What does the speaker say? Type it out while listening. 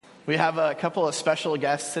We have a couple of special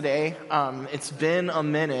guests today. It's been a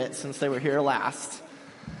minute since they were here last.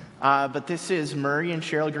 But this is Murray and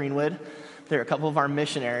Cheryl Greenwood. They're a couple of our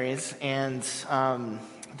missionaries, and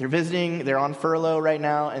they're visiting. They're on furlough right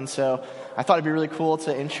now, and so I thought it'd be really cool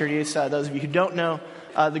to introduce those of you who don't know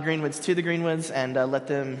the Greenwoods to the Greenwoods and let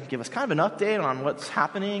them give us kind of an update on what's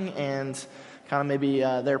happening and kind of maybe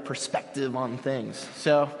their perspective on things.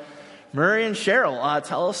 So, Murray and Cheryl,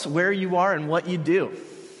 tell us where you are and what you do.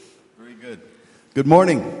 Very good. Good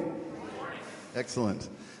morning. Good morning. Excellent.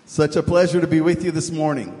 Such a pleasure to be with you this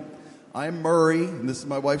morning. I'm Murray, and this is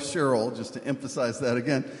my wife Cheryl, just to emphasize that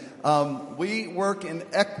again. We work in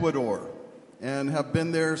Ecuador and have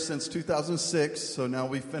been there since 2006, so now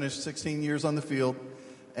we've finished 16 years on the field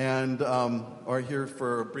and are here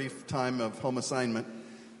for a brief time of home assignment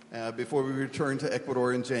before we return to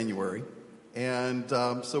Ecuador in January. And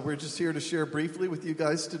so we're just here to share briefly with you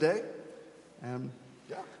guys today.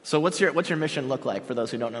 So what's your mission look like for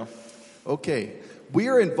those who don't know? Okay. We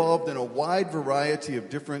are involved in a wide variety of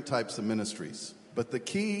different types of ministries. But the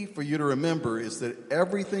key for you to remember is that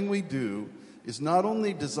everything we do is not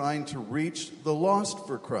only designed to reach the lost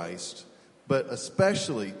for Christ, but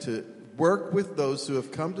especially to work with those who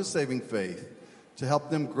have come to saving faith, to help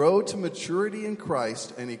them grow to maturity in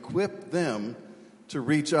Christ and equip them to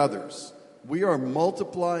reach others. We are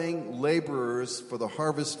multiplying laborers for the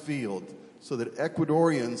harvest field so that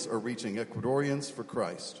Ecuadorians are reaching Ecuadorians for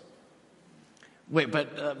Christ. Wait,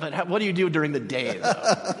 but what do you do during the day,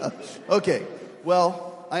 though? Okay,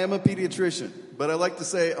 well, I am a pediatrician, but I like to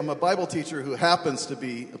say I'm a Bible teacher who happens to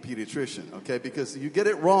be a pediatrician, okay? Because you get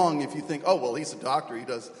it wrong if you think, oh, well, he's a doctor, he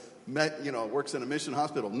works in a mission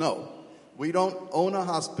hospital. No, we don't own a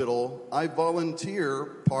hospital. I volunteer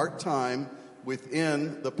part-time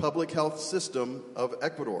within the public health system of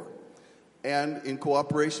Ecuador and in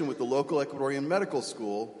cooperation with the local Ecuadorian medical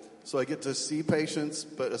school. So I get to see patients,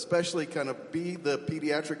 but especially kind of be the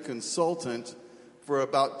pediatric consultant for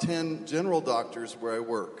about 10 general doctors where I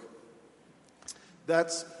work.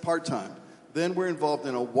 That's part-time. Then we're involved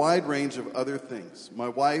in a wide range of other things. My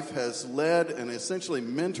wife has led and essentially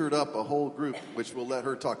mentored up a whole group, which we'll let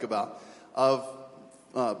her talk about, of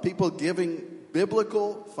people giving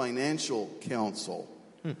biblical financial counsel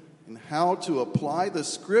and how to apply the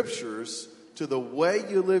scriptures to the way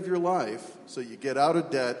you live your life so you get out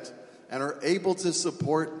of debt and are able to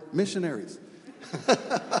support missionaries.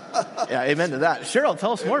 Yeah, amen to that. Cheryl,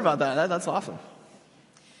 tell us more about that. That's awesome.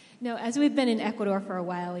 No, as we've been in Ecuador for a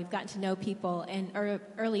while, we've gotten to know people, and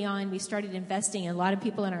early on we started investing in a lot of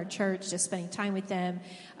people in our church, just spending time with them,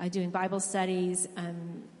 doing Bible studies,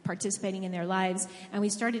 participating in their lives, and we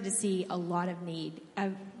started to see a lot of need.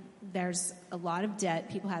 There's a lot of debt.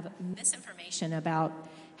 People have misinformation about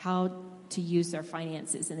how to use their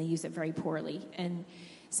finances, and they use it very poorly. And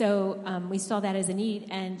so we saw that as a need,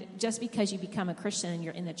 and just because you become a Christian and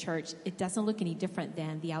you're in the church, it doesn't look any different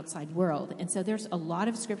than the outside world. And so there's a lot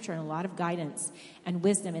of scripture and a lot of guidance and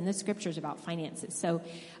wisdom in the scriptures about finances. So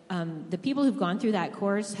the people who've gone through that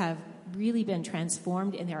course have really been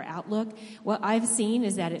transformed in their outlook. What I've seen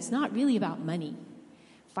is that it's not really about money.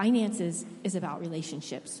 Finances is about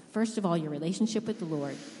relationships. First of all, your relationship with the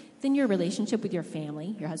Lord. Then your relationship with your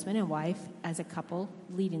family, your husband and wife as a couple,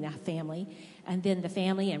 leading that family, and then the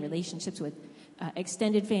family and relationships with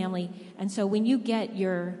extended family. And so when you get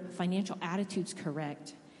your financial attitudes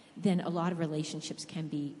correct, then a lot of relationships can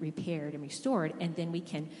be repaired and restored, and then we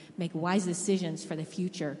can make wise decisions for the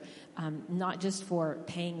future, not just for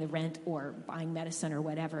paying the rent or buying medicine or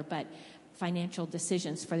whatever, but financial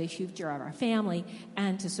decisions for the future of our family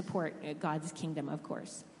and to support God's kingdom, of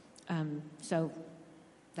course.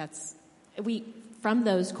 From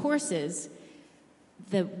those courses,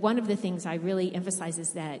 one of the things I really emphasize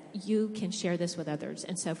is that you can share this with others.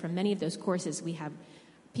 And so from many of those courses, we have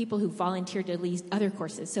people who volunteered to lead other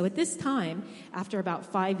courses. So at this time, after about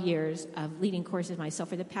 5 years of leading courses myself,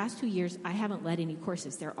 for the past 2 years, I haven't led any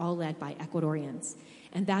courses. They're all led by Ecuadorians.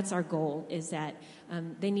 And that's our goal, is that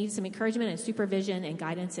they need some encouragement and supervision and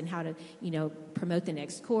guidance in how to, promote the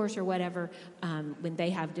next course or whatever. When they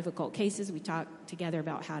have difficult cases, we talk together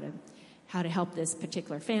about how to help this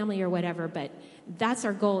particular family or whatever. But that's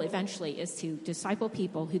our goal eventually, is to disciple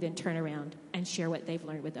people who then turn around and share what they've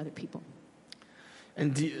learned with other people.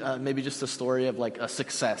 And maybe just a story of like a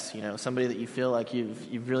success, somebody that you feel like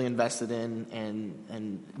you've really invested in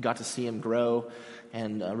and got to see him grow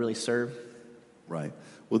and really serve. Right.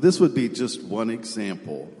 Well, this would be just one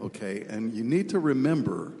example, okay? And you need to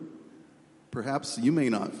remember, perhaps you may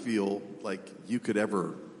not feel like you could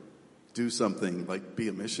ever do something like be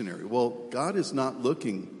a missionary. Well, God is not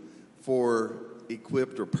looking for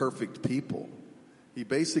equipped or perfect people.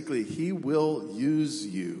 He will use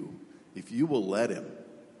you if you will let him.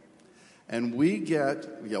 And we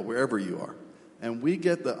get, wherever you are, and we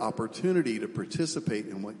get the opportunity to participate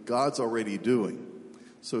in what God's already doing.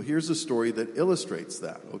 So here's a story that illustrates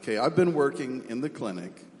that. Okay, I've been working in the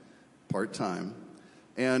clinic part-time,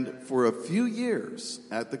 and for a few years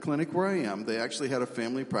at the clinic where I am, they actually had a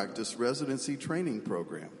family practice residency training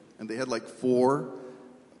program. And they had like 4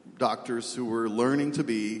 doctors who were learning to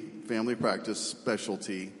be family practice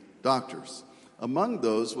specialty doctors. Among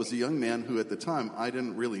those was a young man who at the time I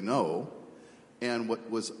didn't really know. And what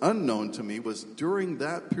was unknown to me was during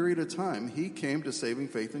that period of time, he came to saving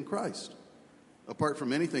faith in Christ, apart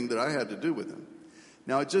from anything that I had to do with him.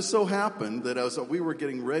 Now, it just so happened that as we were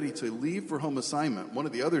getting ready to leave for home assignment, one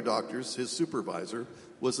of the other doctors, his supervisor,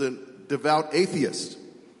 was a devout atheist.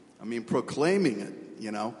 I mean, proclaiming it,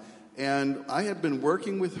 And I had been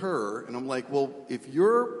working with her, and I'm like, well, if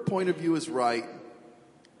your point of view is right,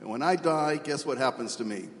 and when I die, guess what happens to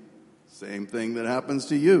me? Same thing that happens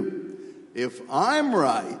to you. If I'm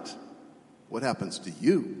right, what happens to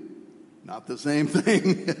you? Not the same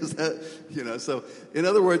thing as that, So, in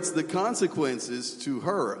other words, the consequences to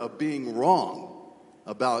her of being wrong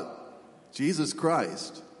about Jesus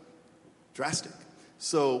Christ, drastic.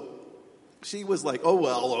 So she was like, oh,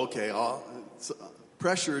 well, okay,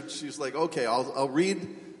 pressured. She's like, okay, I'll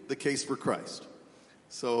read the Case for Christ.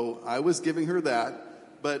 So I was giving her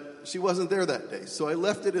that, but she wasn't there that day. So I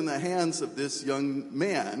left it in the hands of this young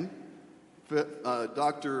man,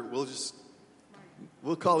 Dr.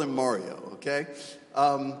 We'll call him Mario, okay?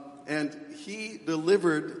 And he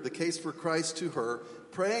delivered the Case for Christ to her,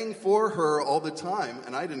 praying for her all the time,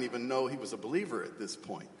 and I didn't even know he was a believer at this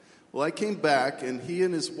point. Well, I came back, and he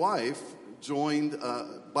and his wife joined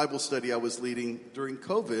a Bible study I was leading during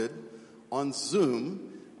COVID on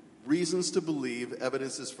Zoom, Reasons to Believe,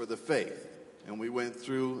 Evidences for the Faith. And we went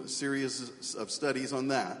through a series of studies on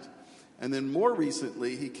that. And then more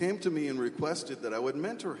recently, he came to me and requested that I would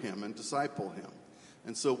mentor him and disciple him.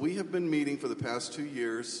 And so we have been meeting for the past 2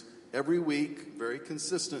 years, every week, very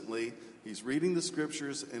consistently. He's reading the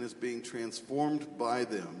scriptures and is being transformed by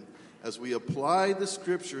them as we apply the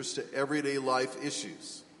scriptures to everyday life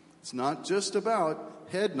issues. It's not just about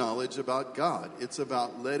head knowledge about God. It's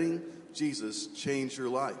about letting Jesus change your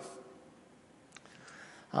life.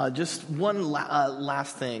 Just one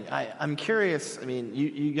last thing. I'm curious. I mean,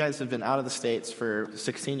 you guys have been out of the States for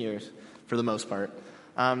 16 years, for the most part.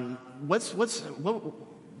 What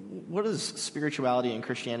does spirituality and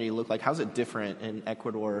Christianity look like? How's it different in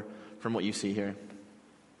Ecuador from what you see here?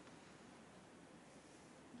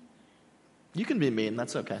 You can be mean.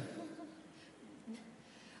 That's okay.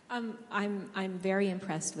 I'm very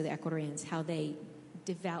impressed with Ecuadorians, how they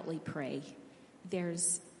devoutly pray.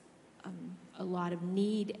 There's a lot of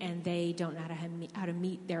need, and they don't know how to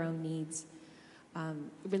meet their own needs.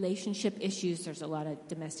 Relationship issues, there's a lot of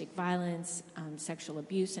domestic violence, sexual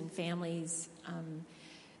abuse in families,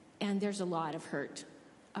 and there's a lot of hurt,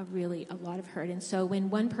 a lot of hurt. And so when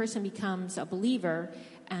one person becomes a believer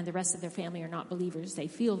and the rest of their family are not believers, they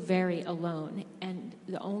feel very alone, and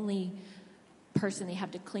the only person they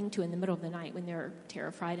have to cling to in the middle of the night when they're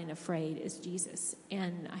terrified and afraid is Jesus.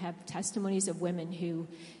 And I have testimonies of women who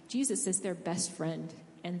Jesus is their best friend,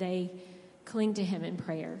 and they cling to him in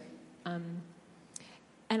prayer.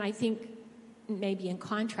 And I think maybe in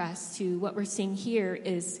contrast to what we're seeing here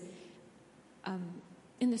is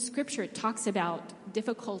in the scripture it talks about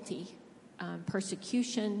difficulty,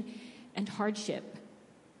 persecution, and hardship.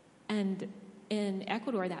 And in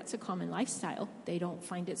Ecuador, that's a common lifestyle. They don't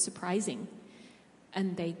find it surprising.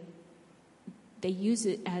 And they use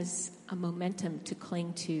it as a momentum to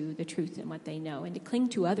cling to the truth and what they know, and to cling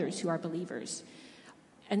to others who are believers.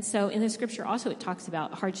 And so in the scripture also it talks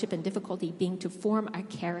about hardship and difficulty being to form our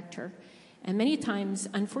character. And many times,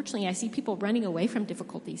 unfortunately, I see people running away from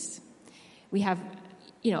difficulties. We have,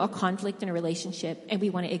 a conflict in a relationship, and we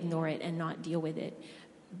want to ignore it and not deal with it.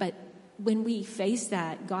 But when we face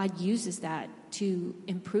that, God uses that to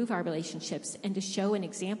improve our relationships and to show an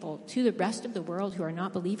example to the rest of the world who are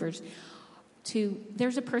not believers.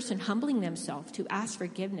 There's a person humbling themselves to ask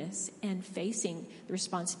forgiveness and facing the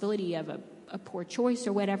responsibility of a poor choice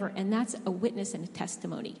or whatever, and that's a witness and a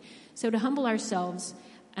testimony. So to humble ourselves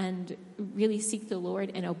and really seek the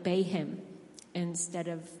Lord and obey him instead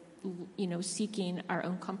of, seeking our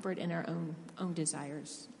own comfort and our own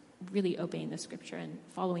desires, really obeying the scripture and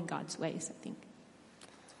following God's ways, I think.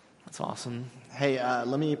 That's awesome. Hey,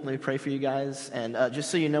 let me pray for you guys. And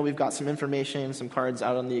just so you know, we've got some information, some cards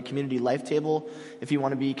out on the community life table. If you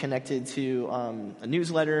want to be connected to a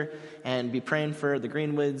newsletter and be praying for the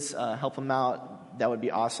Greenwoods, help them out, that would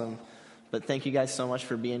be awesome. But thank you guys so much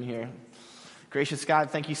for being here. Gracious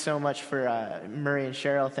God, thank you so much for Murray and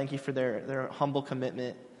Cheryl. Thank you for their humble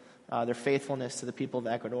commitment, their faithfulness to the people of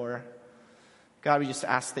Ecuador. God, we just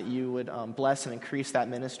ask that you would bless and increase that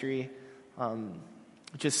ministry.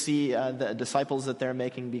 Just see the disciples that they're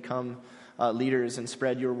making become leaders and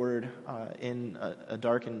spread your word in a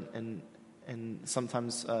dark and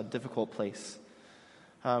sometimes difficult place.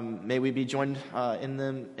 May we be joined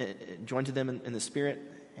to them in the Spirit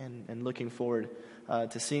and looking forward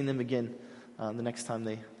to seeing them again the next time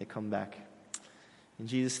they come back. In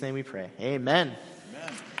Jesus' name we pray. Amen.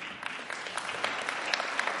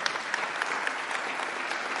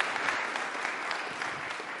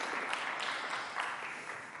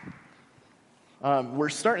 Amen. We're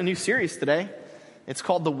starting a new series today. It's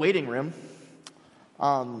called The Waiting Room.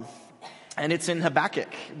 And it's in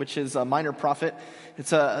Habakkuk, which is a minor prophet.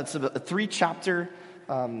 It's a 3-chapter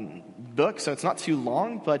book, so it's not too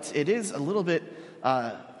long, but it is a little bit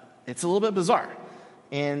bizarre.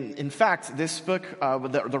 And in fact, this book,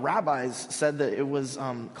 the rabbis said that it was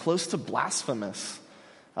close to blasphemous.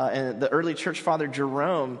 And the early church father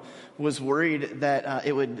Jerome was worried that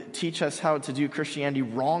it would teach us how to do Christianity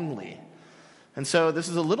wrongly. And so this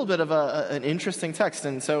is a little bit of an interesting text.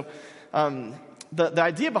 And so the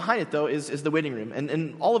idea behind it, though, is the waiting room.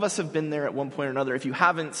 And all of us have been there at one point or another. If you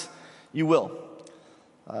haven't, you will.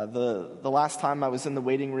 The last time I was in the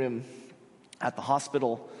waiting room at the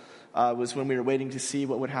hospital was when we were waiting to see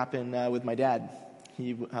what would happen with my dad.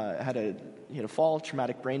 He had a fall,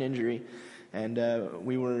 traumatic brain injury, and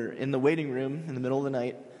we were in the waiting room in the middle of the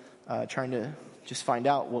night trying to just find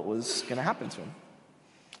out what was going to happen to him.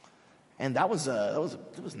 And that was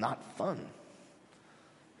not fun.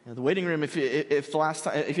 You know, the waiting room, if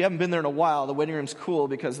you haven't been there in a while, the waiting room's cool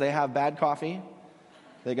because they have bad coffee,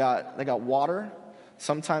 they got water.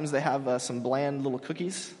 Sometimes they have some bland little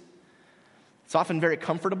cookies. It's often very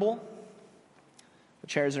comfortable. The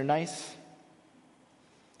chairs are nice.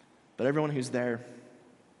 But everyone who's there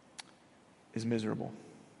is miserable.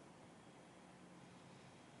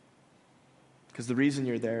 Because the reason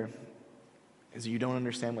you're there is you don't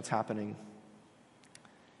understand what's happening,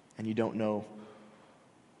 and you don't know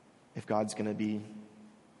if God's going to be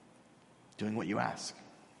doing what you ask.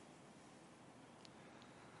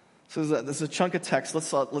 So this is a chunk of text.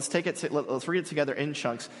 Let's take it. Let's read it together in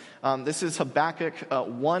chunks. This is Habakkuk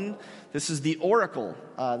 1. This is the oracle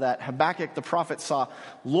that Habakkuk the prophet saw.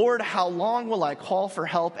 Lord, how long will I call for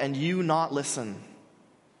help and you not listen?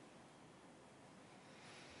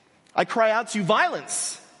 I cry out to you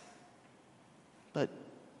violence, but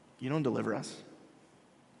you don't deliver us.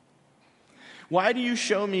 Why do you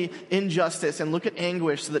show me injustice and look at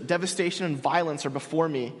anguish so that devastation and violence are before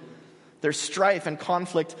me? There's strife and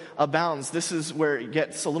conflict abounds. This is where it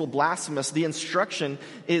gets a little blasphemous. The instruction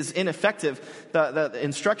is ineffective. The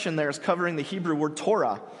instruction there is covering the Hebrew word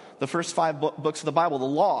Torah, the first 5 books of the Bible, the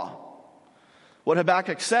law. What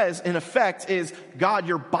Habakkuk says, in effect, is, God,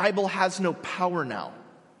 your Bible has no power now.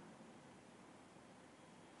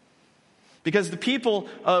 Because the people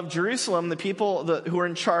of Jerusalem, the people who are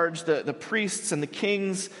in charge, the priests and the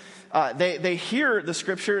kings, they hear the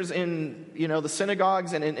scriptures in the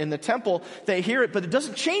synagogues and in the temple. They hear it, but it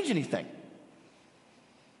doesn't change anything.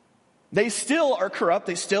 They still are corrupt.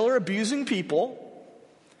 They still are abusing people.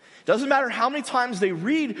 It doesn't matter how many times they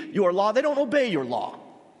read your law, they don't obey your law.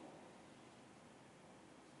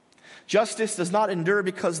 Justice does not endure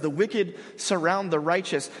because the wicked surround the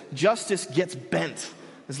righteous. Justice gets bent.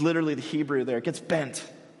 Is literally the Hebrew there. It gets bent.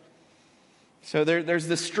 So there's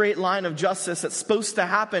this straight line of justice that's supposed to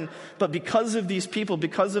happen, but because of these people,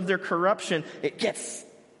 because of their corruption, it gets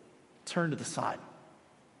turned to the side.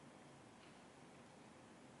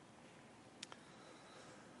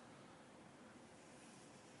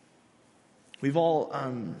 We've all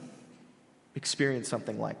experienced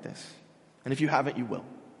something like this. And if you haven't, you will.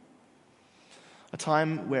 A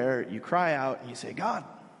time where you cry out and you say, God,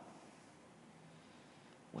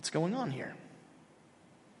 what's going on here?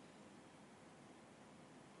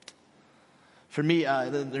 For me,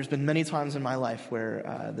 there's been many times in my life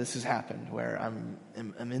where this has happened, where I'm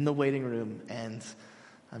in the waiting room and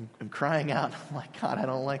I'm crying out. I'm like, God, I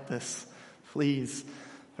don't like this. Please.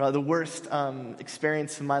 The worst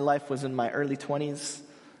experience in my life was in my early 20s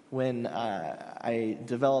when I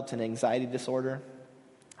developed an anxiety disorder.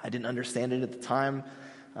 I didn't understand it at the time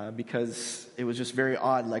because it was just very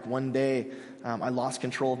odd. Like one day, I lost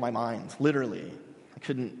control of my mind, literally. I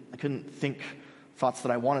couldn't think thoughts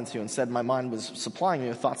that I wanted to. Instead, my mind was supplying me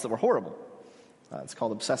with thoughts that were horrible. It's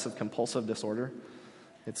called obsessive compulsive disorder.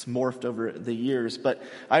 It's morphed over the years. But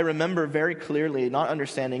I remember very clearly not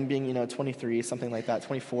understanding, being 23, something like that,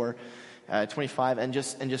 24, 25, and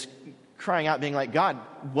just crying out, being like, God,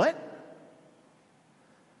 what?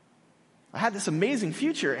 I had this amazing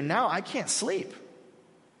future, and now I can't sleep.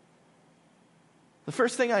 The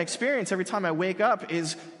first thing I experience every time I wake up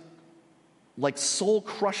is like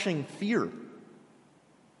soul-crushing fear.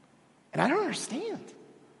 And I don't understand.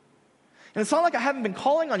 And it's not like I haven't been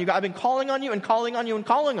calling on you, God. I've been calling on you and calling on you and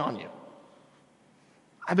calling on you.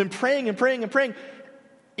 I've been praying and praying and praying.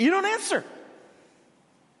 You don't answer.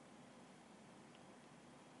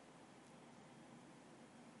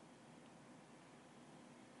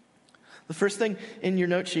 The first thing in your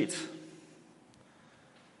note sheets,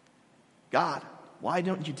 God, why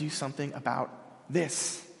don't you do something about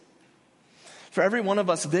this? For every one of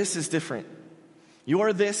us, this is different.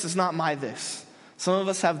 Your this is not my this. Some of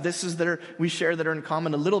us have thises we share that are in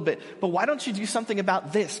common a little bit. But why don't you do something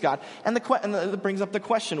about this, God? And that brings up the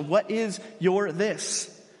question, what is your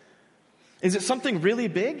this? Is it something really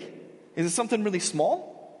big? Is it something really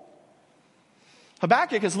small?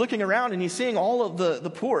 Habakkuk is looking around and he's seeing all of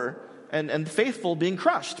the poor and the faithful being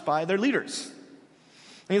crushed by their leaders.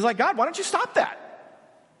 And he's like, God, why don't you stop that?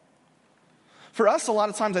 For us, a lot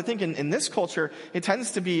of times, I think in this culture, it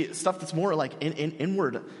tends to be stuff that's more like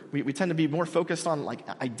inward. We tend to be more focused on like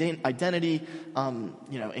identity,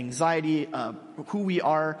 anxiety, who we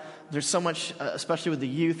are. There's so much, especially with the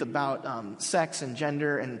youth, about sex and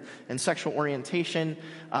gender and sexual orientation,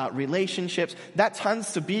 relationships. That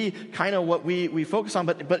tends to be kind of what we focus on.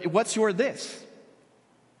 But what's your this?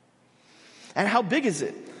 And how big is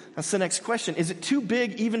it? That's the next question. Is it too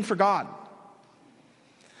big even for God?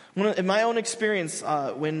 In my own experience,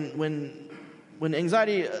 when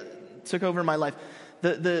anxiety took over my life,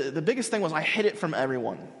 the biggest thing was I hid it from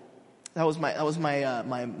everyone. That was my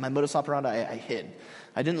modus operandi. I hid.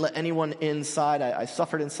 I didn't let anyone inside. I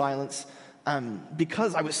suffered in silence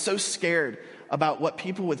because I was so scared about what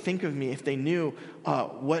people would think of me if they knew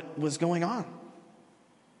what was going on.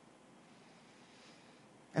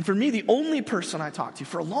 And for me, the only person I talked to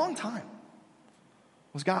for a long time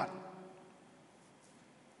was God.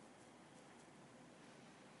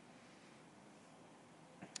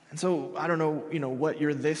 And so I don't know, what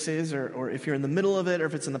your this is, or if you're in the middle of it, or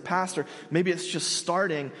if it's in the past, or maybe it's just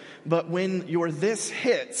starting. But when your this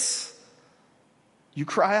hits, you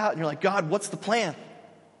cry out and you're like, God, what's the plan?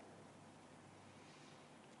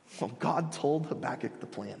 Well, God told Habakkuk the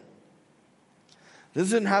plan. This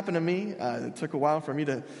didn't happen to me. It took a while for me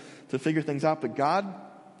to figure things out. But God,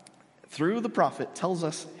 through the prophet, tells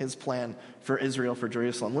us his plan for Israel, for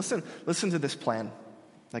Jerusalem. Listen to this plan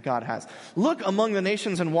that God has. Look among the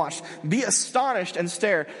nations and watch. Be astonished and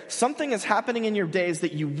stare. Something is happening in your days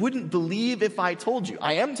that you wouldn't believe if I told you.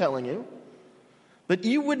 I am telling you. But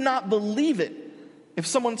you would not believe it if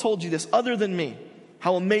someone told you this other than me.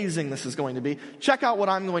 How amazing this is going to be. Check out what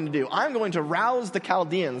I'm going to do. I'm going to rouse the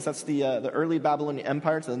Chaldeans. That's the early Babylonian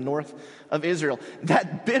Empire to the north of Israel.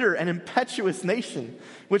 That bitter and impetuous nation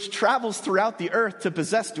which travels throughout the earth to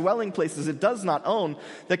possess dwelling places it does not own.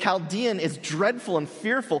 The Chaldean is dreadful and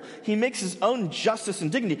fearful. He makes his own justice and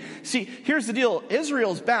dignity. See, here's the deal.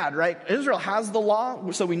 Israel's bad, right? Israel has the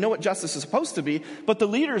law, so we know what justice is supposed to be. But the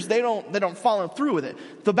leaders, they don't follow through with it.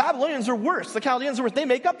 The Babylonians are worse. The Chaldeans are worse. They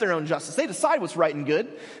make up their own justice. They decide what's right and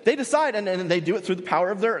good. They decide, and they do it through the power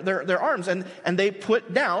of their arms. And they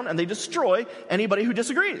put down and they destroy anybody who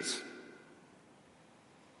disagrees.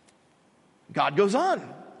 God goes on.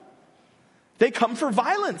 They come for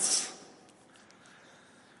violence.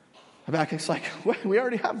 Habakkuk's like, we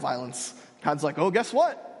already have violence. God's like, oh, guess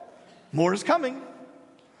what? More is coming.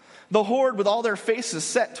 The horde with all their faces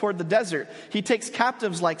set toward the desert. He takes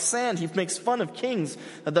captives like sand. He makes fun of kings.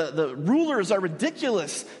 The rulers are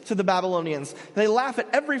ridiculous to the Babylonians. They laugh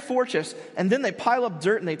at every fortress, and then they pile up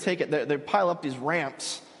dirt and they take it. They pile up these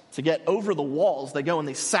ramps to get over the walls. They go and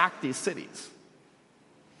they sack these cities.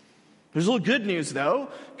 There's a little good news, though.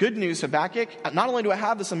 Good news, Habakkuk. Not only do I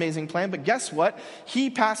have this amazing plan, but guess what? The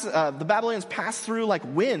Babylonians pass through like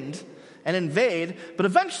wind and invade, but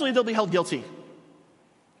eventually they'll be held guilty.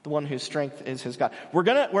 The one whose strength is his God.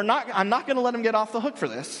 I'm not gonna let him get off the hook for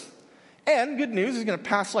this. And good news, he's gonna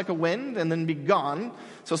pass like a wind and then be gone.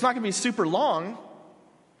 So it's not gonna be super long.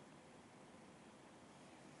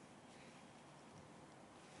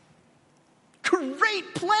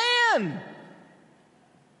 Great plan!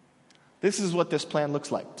 This is what this plan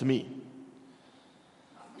looks like to me.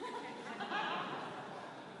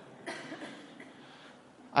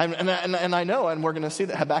 And I know, and we're going to see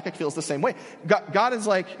that Habakkuk feels the same way. God is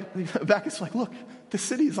like, Habakkuk's like, look, the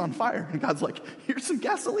city is on fire. And God's like, here's some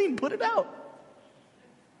gasoline, put it out.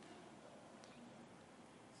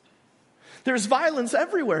 There's violence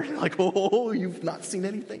everywhere. You're like, oh, you've not seen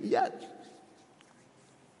anything yet.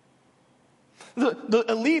 The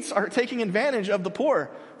elites are taking advantage of the poor.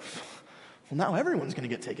 Well, now everyone's going to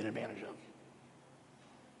get taken advantage of.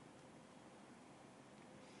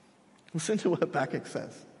 Listen to what Habakkuk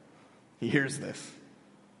says. He hears this.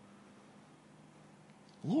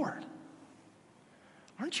 Lord,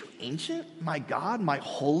 aren't you ancient, my God, my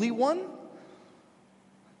Holy One?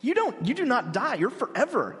 You do not die. You're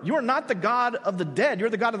forever. You are not the God of the dead. You're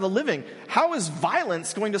the God of the living. How is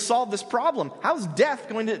violence going to solve this problem? How is death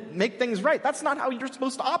going to make things right? That's not how you're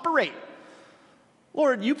supposed to operate.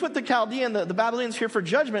 Lord, you put the Chaldean, the Babylonians here for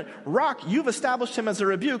judgment. Rock, you've established him as a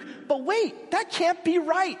rebuke. But wait, that can't be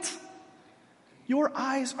right. Your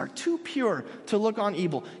eyes are too pure to look on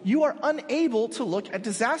evil. You are unable to look at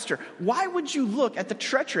disaster. Why would you look at the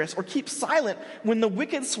treacherous or keep silent when the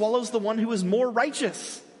wicked swallows the one who is more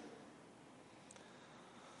righteous?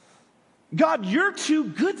 God, you're too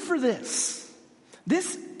good for this.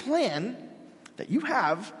 This plan that you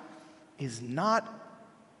have is not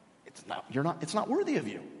worthy of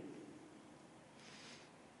you.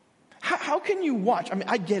 How can you watch? I mean,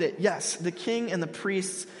 I get it. Yes, the king and the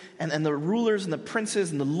priests and the rulers and the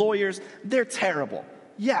princes and the lawyers, they're terrible.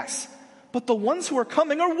 Yes, but the ones who are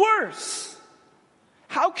coming are worse.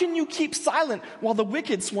 How can you keep silent while the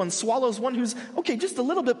wicked one swallows one who's, okay, just a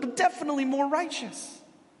little bit, but definitely more righteous?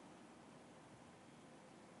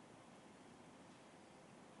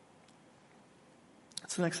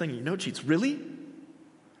 That's the next thing you know, cheats. Really?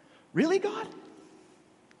 Really, God?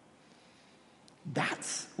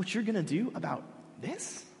 That's what you're going to do about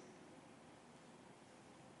this?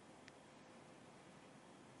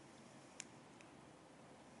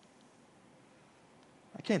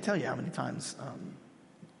 I can't tell you how many times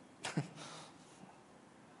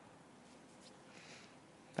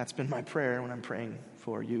that's been my prayer when I'm praying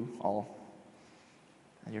for you all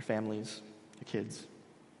and your families, your kids.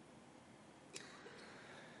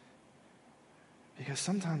 Because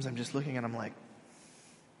sometimes I'm just looking and I'm like,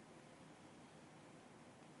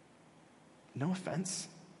 no offense,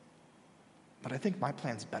 but I think my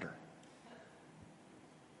plan's better.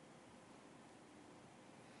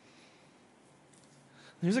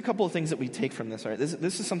 There's a couple of things that we take from this. All right,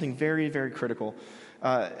 this is something very, very critical.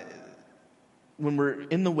 When we're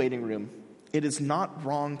in the waiting room, it is not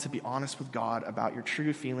wrong to be honest with God about your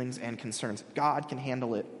true feelings and concerns. God can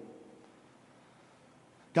handle it.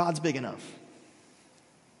 God's big enough.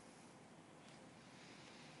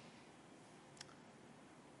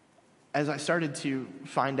 As I started to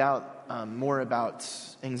find out more about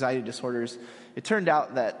anxiety disorders, it turned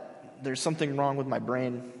out that there's something wrong with my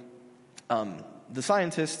brain. The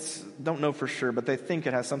scientists don't know for sure, but they think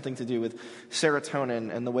it has something to do with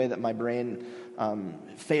serotonin and the way that my brain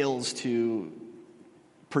fails to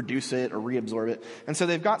produce it or reabsorb it. And so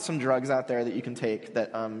they've got some drugs out there that you can take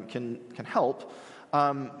that can help.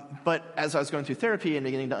 But as I was going through therapy and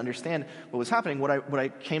beginning to understand what was happening, what I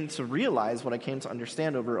came to realize, what I came to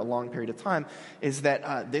understand over a long period of time, is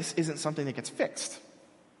that this isn't something that gets fixed.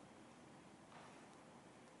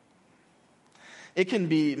 It can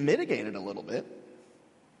be mitigated a little bit,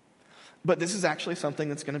 but this is actually something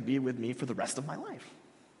that's going to be with me for the rest of my life.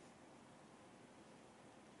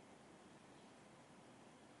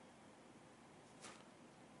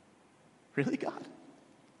 Really, God?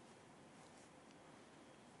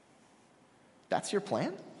 That's your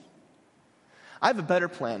plan? I have a better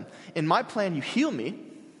plan. In my plan, you heal me,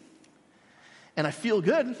 and I feel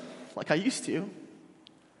good like I used to.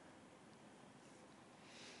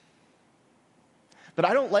 But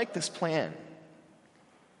I don't like this plan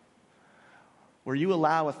where you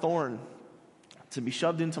allow a thorn to be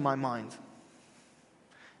shoved into my mind,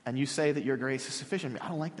 and you say that your grace is sufficient. I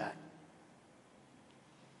don't like that.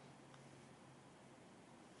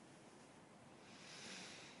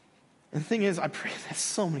 And the thing is, I prayed this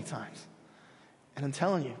so many times. And I'm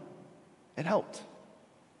telling you, it helped.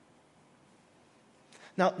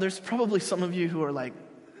 Now, there's probably some of you who are like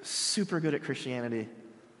super good at Christianity.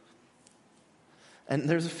 And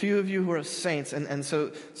there's a few of you who are saints. And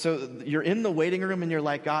so you're in the waiting room and you're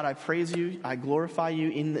like, God, I praise you. I glorify you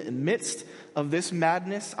in the midst of this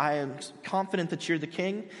madness. I am confident that you're the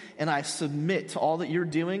king. And I submit to all that you're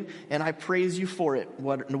doing. And I praise you for it,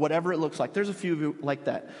 whatever it looks like. There's a few of you like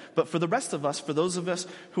that. But for the rest of us, for those of us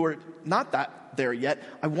who are not that there yet,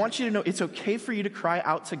 I want you to know it's okay for you to cry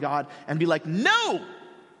out to God and be like, no!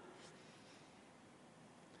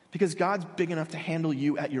 Because God's big enough to handle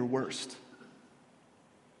you at your worst.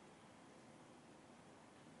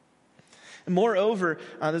 And moreover,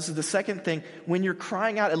 this is the second thing, when you're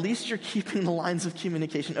crying out, at least you're keeping the lines of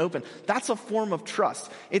communication open. That's a form of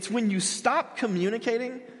trust. It's when you stop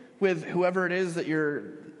communicating with whoever it is that you're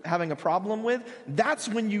having a problem with, that's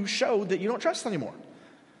when you show that you don't trust anymore.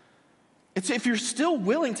 It's if you're still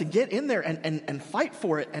willing to get in there and fight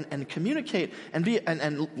for it and communicate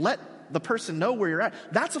and let the person know where you're at,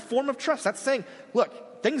 that's a form of trust. That's saying,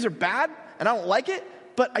 look, things are bad and I don't like it,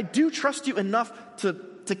 but I do trust you enough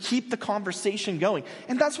to keep the conversation going.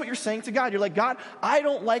 And that's what you're saying to God. You're like, God, I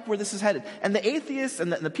don't like where this is headed. And the atheists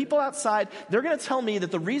and the people outside, they're going to tell me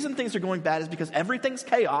that the reason things are going bad is because everything's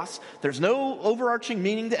chaos. There's no overarching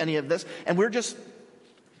meaning to any of this. And we're just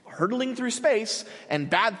hurtling through space and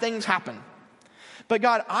bad things happen. But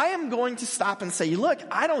God, I am going to stop and say, look,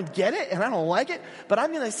 I don't get it and I don't like it, but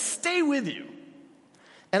I'm going to stay with you.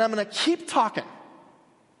 And I'm going to keep talking.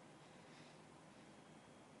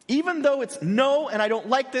 Even though it's no, and I don't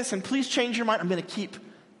like this, and please change your mind, I'm going to keep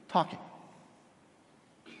talking.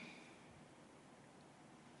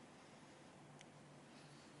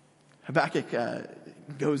 Habakkuk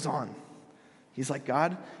goes on. He's like,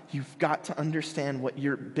 God, you've got to understand what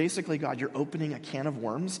basically, God, you're opening a can of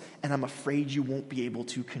worms, and I'm afraid you won't be able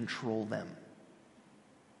to control them.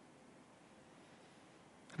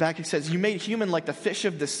 Habakkuk says, you made human like the fish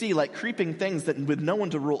of the sea, like creeping things that with no one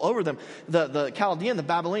to rule over them. The Chaldean, the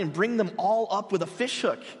Babylonian, bring them all up with a fish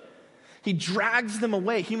hook. He drags them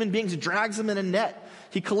away. Human beings, drags them in a net.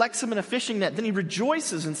 He collects them in a fishing net. Then he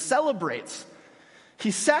rejoices and celebrates. He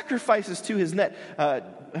sacrifices to his net.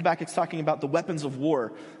 Habakkuk's talking about the weapons of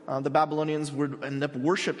war. The Babylonians would end up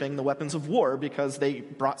worshiping the weapons of war because they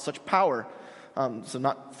brought such power. So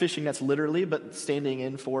not fishing nets literally, but standing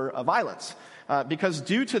in for violence. Because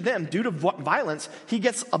due to violence, he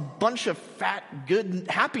gets a bunch of fat, good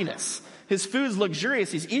happiness. His food's luxurious.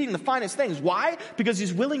 He's eating the finest things. Why? Because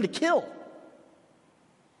he's willing to kill.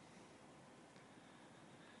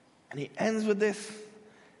 And he ends with this.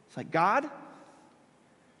 It's like, God,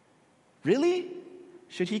 really?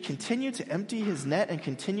 Should he continue to empty his net and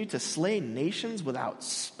continue to slay nations without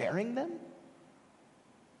sparing them?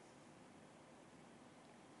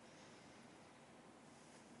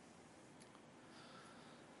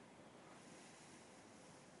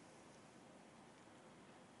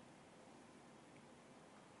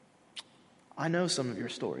 I know some of your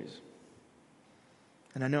stories,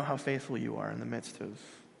 and I know how faithful you are in the midst of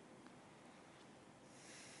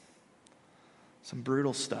some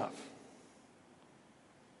brutal stuff.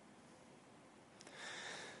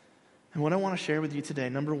 And what I want to share with you today,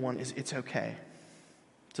 number one, is it's okay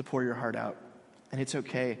to pour your heart out. And it's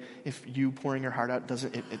okay if you pouring your heart out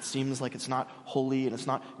it seems like it's not holy and it's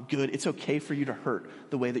not good. It's okay for you to hurt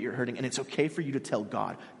the way that you're hurting, and it's okay for you to tell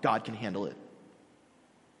God. God can handle it.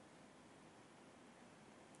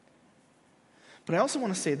 But I also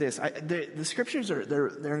want to say this. The scriptures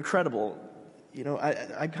they're incredible. You know,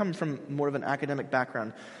 I come from more of an academic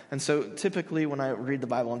background. And so typically when I read the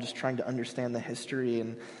Bible, I'm just trying to understand the history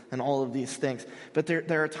and all of these things. But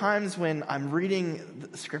there are times when I'm reading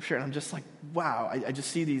the scripture and I'm just like, wow, I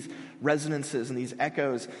just see these resonances and these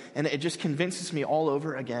echoes. And it just convinces me all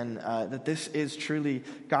over again that this is truly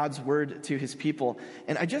God's word to his people.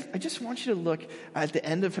 And I just want you to look at the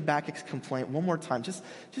end of Habakkuk's complaint one more time. Just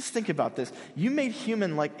think about this. You made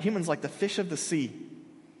humans like the fish of the sea.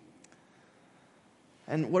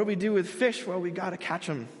 And what do we do with fish? Well, we got to catch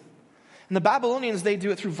them. And the Babylonians, they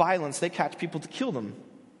do it through violence. They catch people to kill them.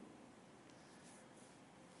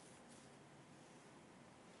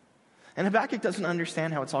 And Habakkuk doesn't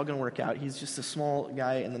understand how it's all going to work out. He's just a small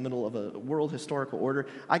guy in the middle of a world historical order.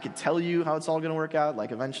 I could tell you how it's all going to work out.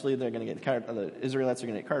 Like eventually the Israelites are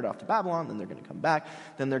going to get carted off to Babylon. Then they're going to come back.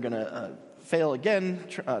 Then they're going to fail again,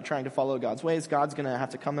 trying to follow God's ways. God's going to have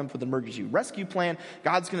to come up with an emergency rescue plan.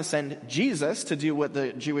 God's going to send Jesus to do what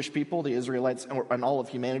the Jewish people, the Israelites, and all of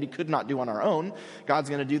humanity could not do on our own. God's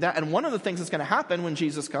going to do that. And one of the things that's going to happen when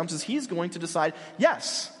Jesus comes is he's going to decide,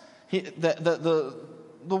 yes, the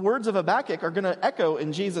words of Habakkuk are going to echo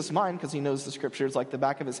in Jesus' mind because he knows the scriptures like the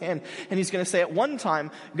back of his hand. And he's going to say, at one time,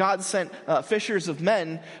 God sent fishers of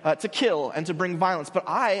men to kill and to bring violence, but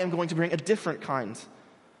I am going to bring a different kind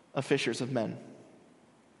of fishers of men.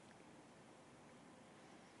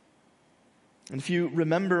 And if you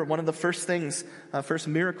remember, one of the first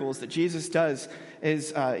miracles that Jesus does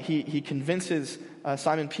is he convinces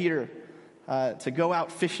Simon Peter to go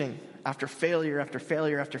out fishing after failure after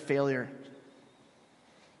failure after failure.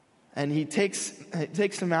 And he takes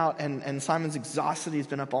him out, and Simon's exhausted. He's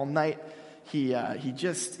been up all night. He's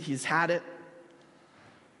had it.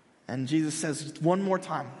 And Jesus says, one more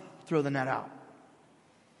time, throw the net out.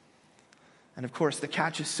 And of course, the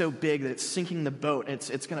catch is so big that it's sinking the boat.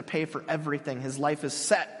 It's going to pay for everything. His life is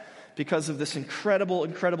set because of this incredible,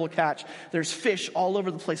 incredible catch. There's fish all over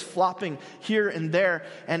the place flopping here and there.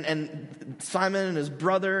 And Simon and his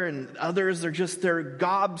brother and others, they're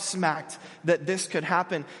gobsmacked that this could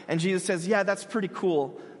happen. And Jesus says, yeah, that's pretty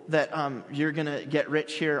cool that you're going to get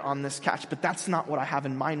rich here on this catch, but that's not what I have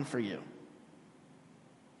in mind for you.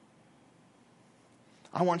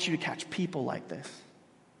 I want you to catch people like this.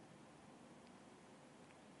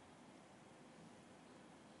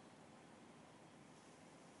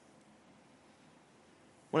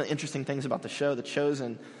 One of the interesting things about the show, The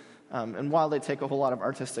Chosen, and while they take a whole lot of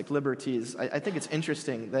artistic liberties, I think it's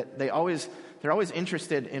interesting that they're always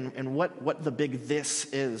interested in what the big this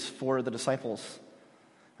is for the disciples.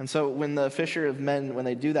 And so when the fisher of men, when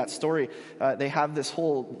they do that story, they have this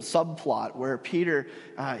whole subplot where Peter,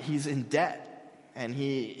 he's in debt and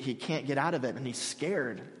he can't get out of it and he's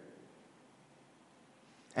scared.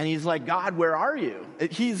 And he's like, God, where are you?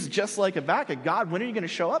 He's just like Habakkuk. God, when are you going to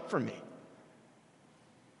show up for me?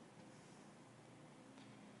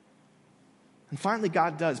 And finally,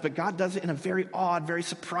 God does, but God does it in a very odd, very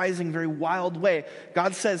surprising, very wild way.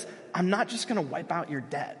 God says, I'm not just going to wipe out your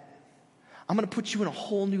debt. I'm going to put you in a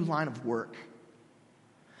whole new line of work.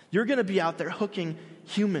 You're going to be out there hooking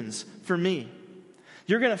humans for me.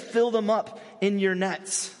 You're going to fill them up in your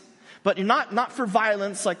nets. But not for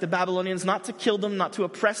violence like the Babylonians, not to kill them, not to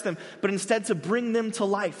oppress them, but instead to bring them to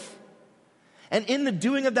life. And in the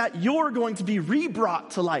doing of that, you're going to be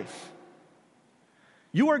re-brought to life.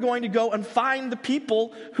 You are going to go and find the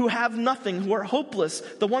people who have nothing, who are hopeless,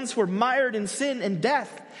 the ones who are mired in sin and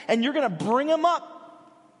death, and you're going to bring them up.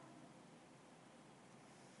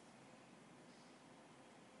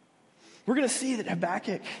 We're going to see that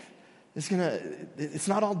Habakkuk it's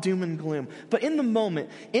not all doom and gloom. But in the moment,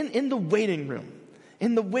 in the waiting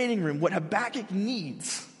room, what Habakkuk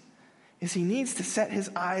needs is he needs to set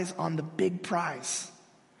his eyes on the big prize.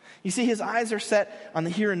 You see, his eyes are set on the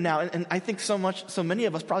here and now. And I think so many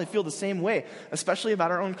of us probably feel the same way, especially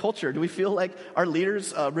about our own culture. Do we feel like our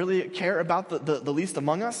leaders really care about the least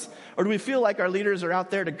among us? Or do we feel like our leaders are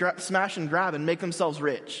out there to smash and grab and make themselves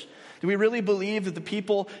rich? Do we really believe that the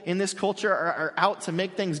people in this culture are out to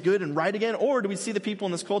make things good and right again? Or do we see the people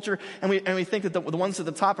in this culture and we think that the ones at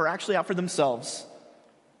the top are actually out for themselves?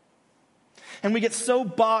 And we get so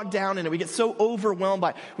bogged down in it. We get so overwhelmed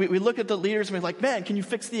by it. We look at the leaders and we're like, man, can you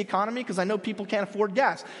fix the economy? Because I know people can't afford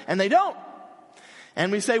gas. And they don't.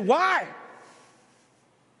 And we say, why?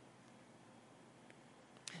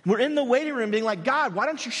 We're in the waiting room being like, God, why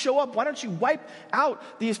don't you show up? Why don't you wipe out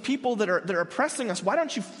these people that are oppressing us? Why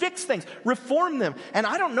don't you fix things? Reform them. And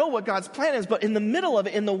I don't know what God's plan is, but in the middle of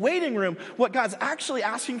it, in the waiting room, what God's actually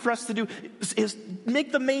asking for us to do is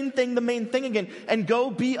make the main thing again and go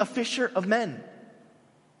be a fisher of men.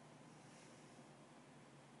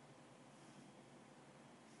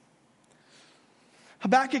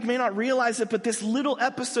 Habakkuk may not realize it, but this little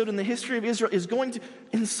episode in the history of Israel is going to,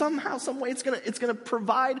 in somehow, some way, it's going to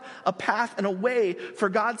provide a path and a way for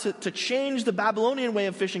God to change the Babylonian way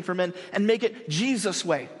of fishing for men and make it Jesus'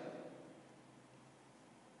 way.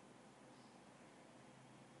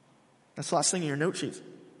 That's the last thing in your note sheets.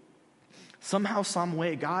 Somehow, some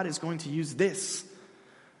way, God is going to use this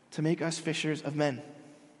to make us fishers of men.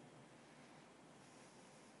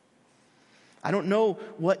 I don't know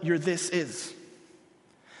what your this is.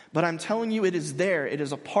 But I'm telling you, it is there. It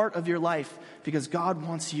is a part of your life because God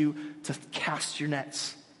wants you to cast your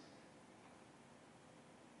nets.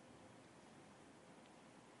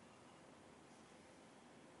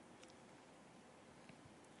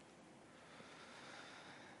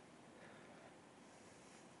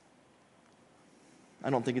 I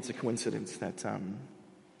don't think it's a coincidence that a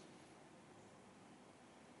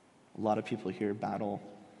lot of people here battle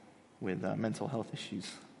with mental health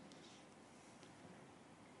issues.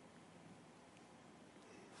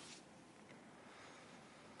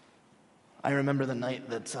 I remember the night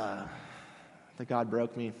that God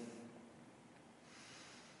broke me,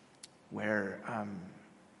 where I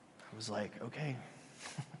was like, okay,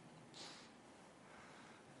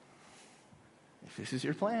 if this is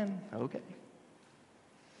your plan, okay.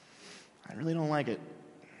 I really don't like it,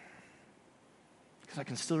 because I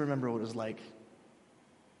can still remember what it was like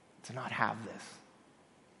to not have this.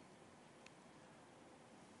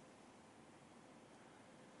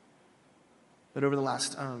 But over the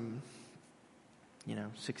last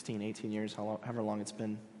 16, 18 years, however long it's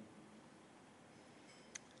been,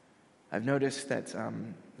 I've noticed that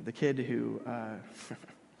the kid who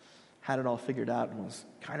had it all figured out and was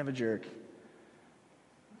kind of a jerk,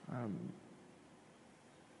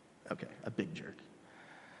 a big jerk,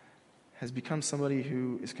 has become somebody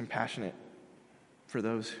who is compassionate for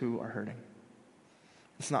those who are hurting.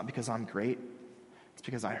 It's not because I'm great. It's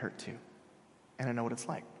because I hurt too. And I know what it's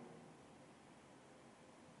like.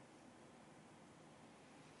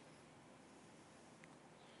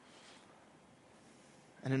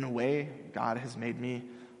 And in a way, God has made me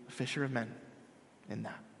a fisher of men in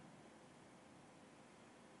that.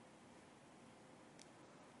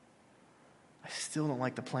 I still don't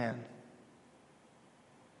like the plan.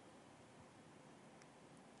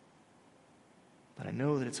 But I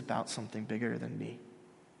know that it's about something bigger than me.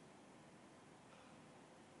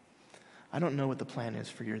 I don't know what the plan is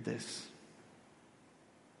for your this.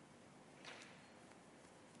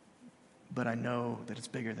 But I know that it's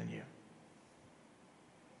bigger than you.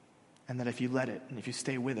 And that if you let it, and if you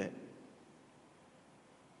stay with it,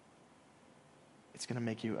 it's going to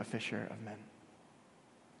make you a fisher of men.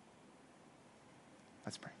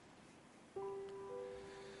 Let's pray.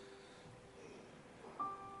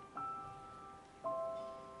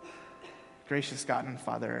 Gracious God and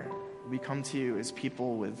Father, we come to you as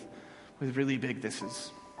people with really big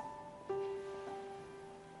thises.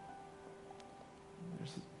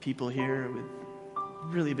 There's people here with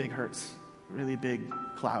really big hurts, really big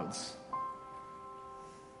clouds,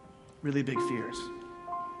 really big fears.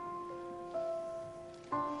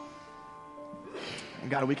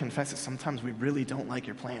 And God, we confess that sometimes we really don't like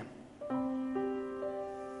your plan.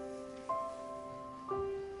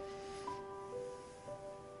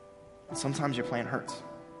 And sometimes your plan hurts.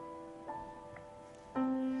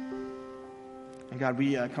 And God,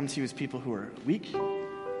 we come to you as people who are weak.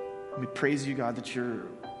 We praise you, God, that you're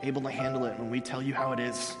able to handle it when we tell you how it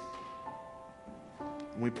is.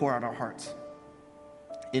 And we pour out our hearts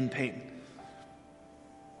in pain.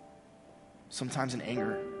 Sometimes in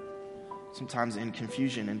anger. Sometimes in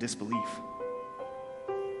confusion and disbelief.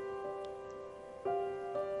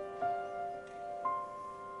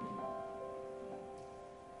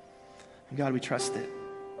 And God, we trust that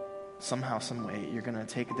somehow, some way, you're going to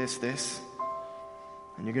take this,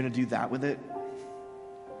 and you're going to do that with it,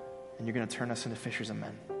 and you're going to turn us into fishers of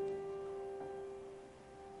men.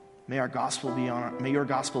 May your gospel be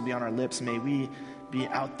on our lips. May we be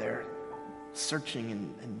out there searching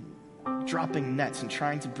and dropping nets and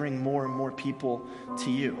trying to bring more and more people to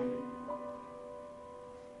you.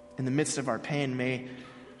 In the midst of our pain, may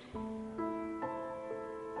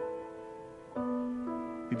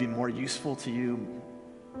we be more useful to you,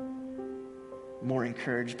 more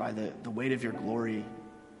encouraged by the weight of your glory,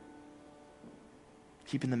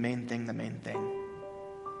 keeping the main thing the main thing.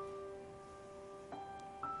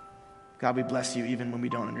 God, we bless you even when we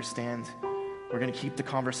don't understand. We're going to keep the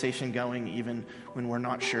conversation going even when we're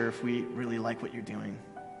not sure if we really like what you're doing.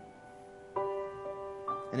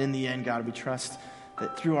 And in the end, God, we trust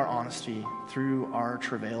that through our honesty, through our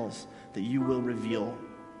travails, that you will reveal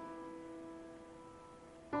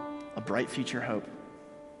a bright future hope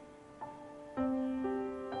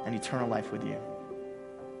and eternal life with you.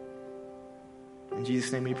 In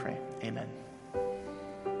Jesus' name we pray. Amen.